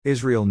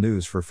Israel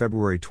News for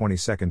February 22,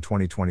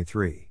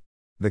 2023.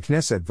 The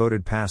Knesset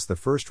voted past the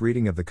first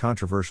reading of the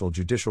controversial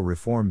judicial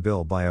reform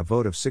bill by a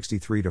vote of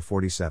 63 to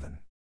 47.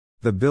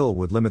 The bill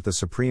would limit the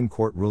Supreme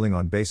Court ruling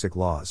on basic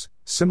laws,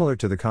 similar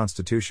to the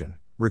Constitution,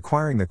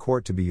 requiring the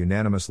court to be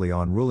unanimously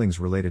on rulings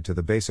related to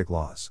the basic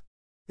laws.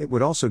 It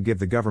would also give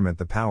the government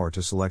the power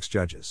to select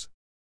judges.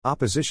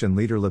 Opposition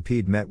leader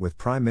Lapid met with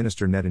Prime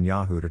Minister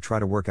Netanyahu to try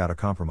to work out a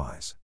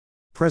compromise.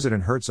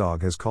 President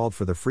Herzog has called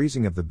for the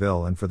freezing of the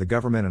bill and for the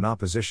government and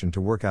opposition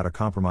to work out a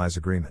compromise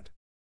agreement.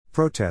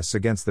 Protests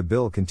against the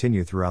bill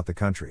continue throughout the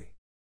country.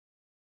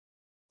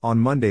 On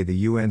Monday, the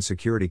UN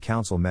Security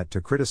Council met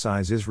to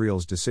criticize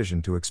Israel's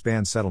decision to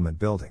expand settlement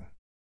building.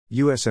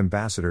 U.S.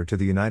 Ambassador to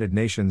the United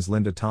Nations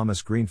Linda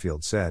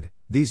Thomas-Greenfield said,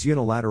 "These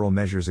unilateral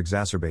measures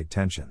exacerbate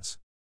tensions.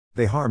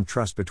 They harm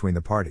trust between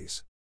the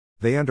parties.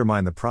 They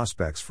undermine the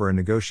prospects for a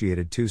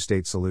negotiated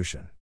two-state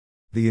solution.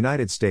 The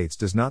United States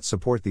does not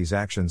support these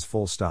actions.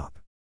 Full stop."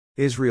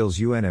 Israel's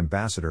UN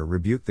ambassador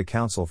rebuked the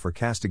Council for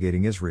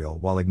castigating Israel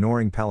while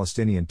ignoring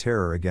Palestinian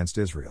terror against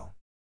Israel.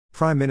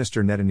 Prime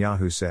Minister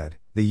Netanyahu said,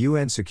 "The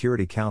UN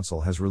Security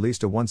Council has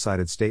released a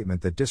one-sided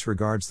statement that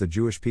disregards the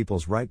Jewish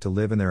people's right to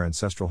live in their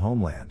ancestral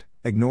homeland,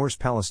 ignores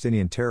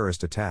Palestinian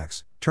terrorist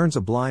attacks, turns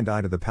a blind eye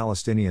to the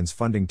Palestinians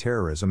funding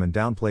terrorism and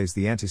downplays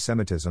the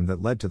anti-Semitism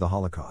that led to the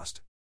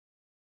Holocaust."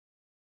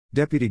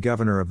 Deputy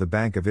Governor of the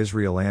Bank of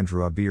Israel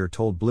Andrew Abir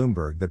told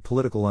Bloomberg that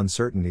political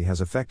uncertainty has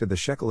affected the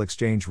shekel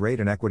exchange rate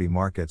and equity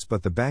markets,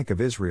 but the Bank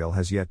of Israel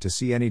has yet to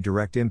see any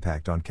direct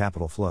impact on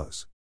capital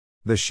flows.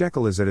 The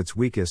shekel is at its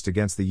weakest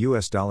against the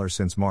US dollar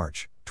since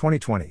March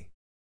 2020.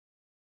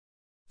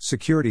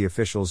 Security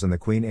officials in the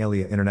Queen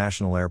Alia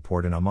International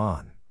Airport in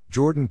Amman,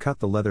 Jordan cut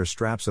the leather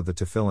straps of the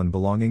tefillin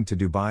belonging to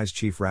Dubai's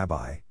chief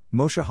rabbi,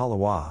 Moshe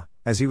Halawa,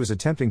 as he was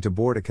attempting to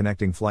board a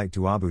connecting flight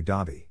to Abu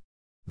Dhabi.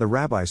 The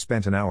rabbi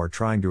spent an hour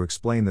trying to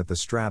explain that the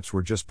straps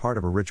were just part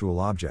of a ritual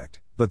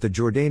object, but the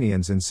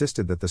Jordanians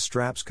insisted that the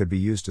straps could be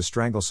used to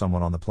strangle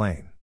someone on the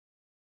plane.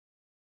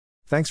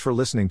 Thanks for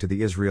listening to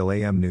the Israel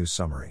AM News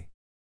Summary.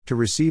 To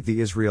receive the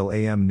Israel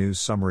AM News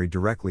Summary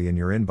directly in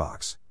your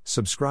inbox,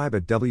 subscribe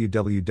at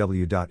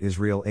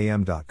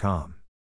www.israelam.com.